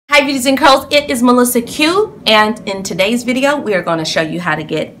Hi beauties and curls, it is MelissaQ, and in today's video we are going to show you how to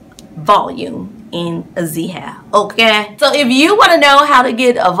get volume in the hair. Okay, so if you want to know how to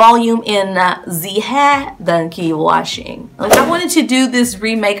get a volume in the hair, then keep watching. I wanted to do this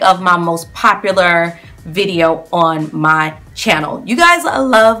remake of my most popular video on my channel. You guys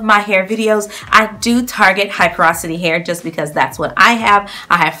love my hair videos. I do target high porosity hair just because that's what I have.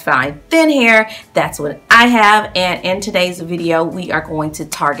 I have fine thin hair, that's what I have, and in today's video we are going to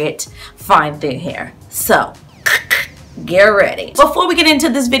target fine thin hair. So get ready. Before we get into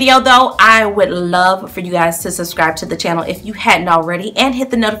this video though, I would love for you guys to subscribe to the channel if you hadn't already and hit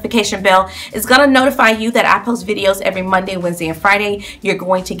the notification bell. It's gonna notify you that I post videos every Monday, Wednesday, and Friday. You're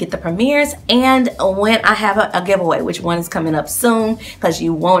going to get the premieres and when I have a giveaway, which one is coming up soon, because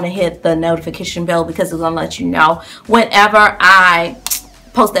you want to hit the notification bell because it's gonna let you know whenever I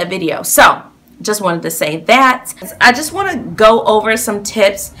post that video. So just wanted to say that. I just want to go over some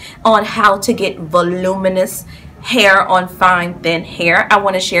tips on how to get voluminous hair on fine thin hair. I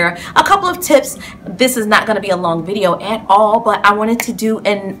want to share a couple of tips. This is not going to be a long video at all, but I wanted to do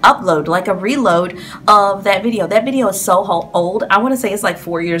an upload, like a reload of that video. That video is so old. I want to say it's like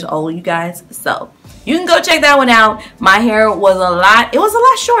 4 years old, you guys. So you can go check that one out. My hair was it was a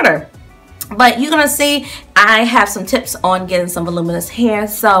lot shorter. But you're going to see I have some tips on getting some voluminous hair.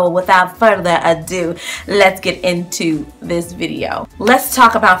 So without further ado, let's get into this video. Let's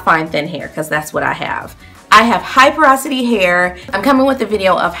talk about fine thin hair because that's what I have. I have high porosity hair. I'm coming with a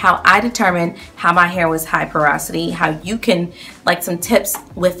video of how I determined how my hair was high porosity, how you can, like some tips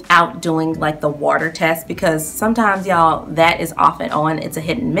without doing like the water test, because sometimes y'all that is off and on, it's a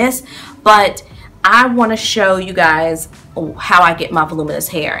hit and miss. But I want to show you guys how I get my voluminous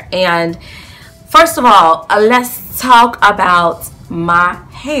hair. And first of all, let's talk about my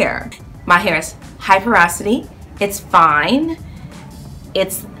hair. My hair is high porosity, it's fine,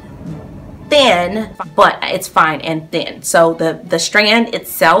 it's thin, but it's fine and thin. So the strand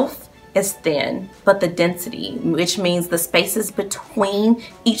itself is thin, but the density, which means the spaces between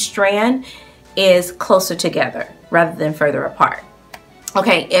each strand, is closer together rather than further apart.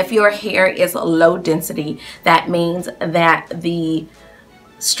 Okay, if your hair is low density, that means that the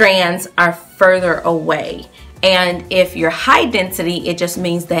strands are further away. And if you're high density, it just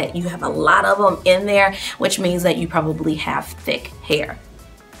means that you have a lot of them in there, which means that you probably have thick hair.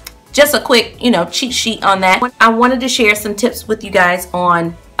 Just a quick, cheat sheet on that. I wanted to share some tips with you guys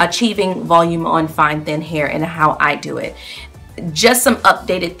on achieving volume on fine thin hair and how I do it. Just some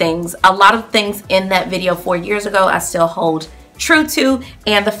updated things. A lot of things in that video 4 years ago I still hold true to,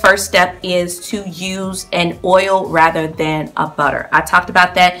 and the first step is to use an oil rather than a butter. I talked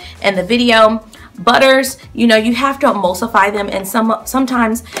about that in the video. Butters, you have to emulsify them, and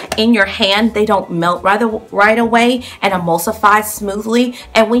sometimes in your hand they don't melt right away and emulsify smoothly,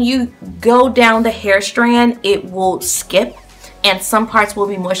 and when you go down the hair strand it will skip, and some parts will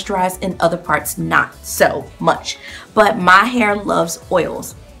be moisturized and other parts not so much. But my hair loves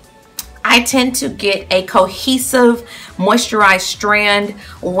oils. I tend to get a cohesive moisturized strand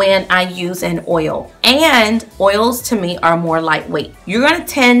when I use an oil, and oils to me are more lightweight. You're going to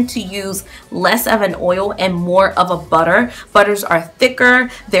tend to use less of an oil and more of a butter. Butters are thicker,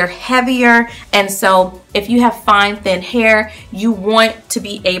 they're heavier, and so if you have fine thin hair, you want to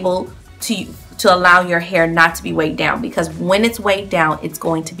be able to allow your hair not to be weighed down, because when it's weighed down it's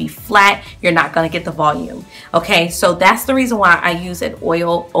going to be flat. You're not going to get the volume. Okay, so that's the reason why I use an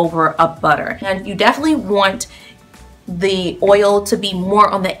oil over a butter. And you definitely want the oil to be more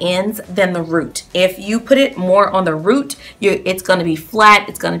on the ends than the root. If you put it more on the root, it's going to be flat,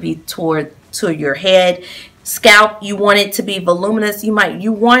 it's going to be toward your head. Scalp, you want it to be voluminous, you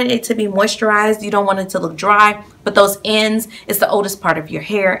want it to be moisturized, you don't want it to look dry, but those ends is the oldest part of your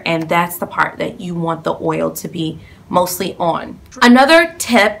hair, and that's the part that you want the oil to be mostly on. Another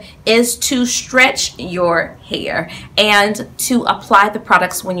tip is to stretch your hair and to apply the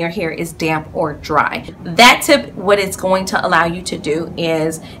products when your hair is damp or dry. That tip, what it's going to allow you to do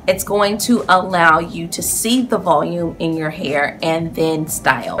is it's going to allow you to see the volume in your hair and then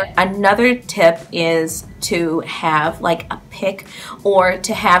style. Another tip is to have like a pick or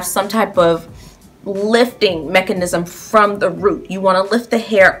to have some type of lifting mechanism from the root. You want to lift the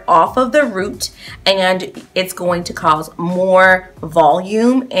hair off of the root, and it's going to cause more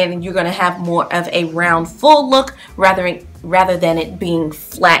volume, and you're going to have more of a round full look rather than it being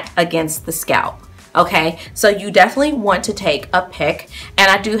flat against the scalp. Okay, so you definitely want to take a pick,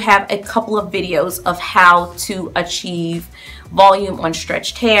 and I do have a couple of videos of how to achieve volume on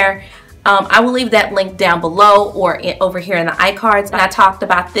stretched hair. I will leave that link down below or over here in the iCards. And I talked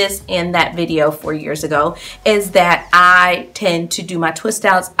about this in that video 4 years ago, is that I tend to do my twist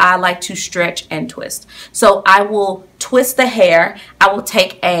outs. I like to stretch and twist. So I will twist the hair. I will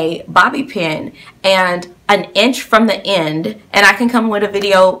take a bobby pin and an inch from the end, and I can come with a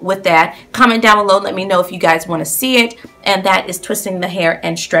video with that. Comment down below, let me know if you guys want to see it. And that is twisting the hair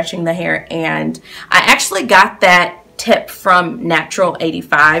and stretching the hair. And I actually got that tip from Natural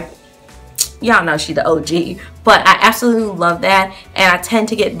 85. Y'all know she the OG, but I absolutely love that. And I tend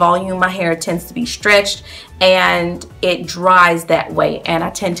to get volume. My hair tends to be stretched and it dries that way, and I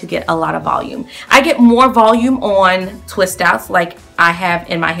tend to get a lot of volume. I get more volume on twist outs like I have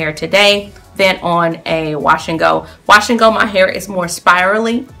in my hair today than on a wash and go. Wash and go, my hair is more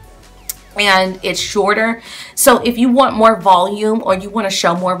spirally and it's shorter. So if you want more volume, or you want to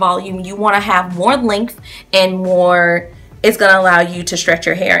show more volume, you want to have more length and more, it's going to allow you to stretch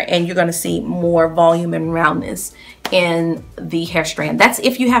your hair, and you're going to see more volume and roundness in the hair strand. That's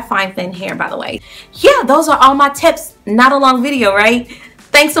if you have fine thin hair, by the way. Yeah, those are all my tips. Not a long video, right?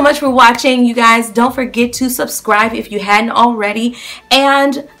 Thanks so much for watching, you guys. Don't forget to subscribe if you hadn't already,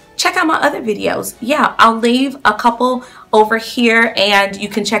 and check out my other videos. Yeah, I'll leave a couple over here and you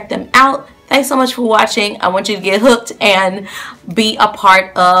can check them out. Thanks so much for watching. I want you to get hooked and be a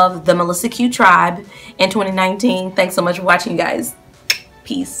part of the MelissaQ tribe in 2019. Thanks so much for watching, guys.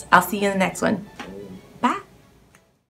 Peace. I'll see you in the next one.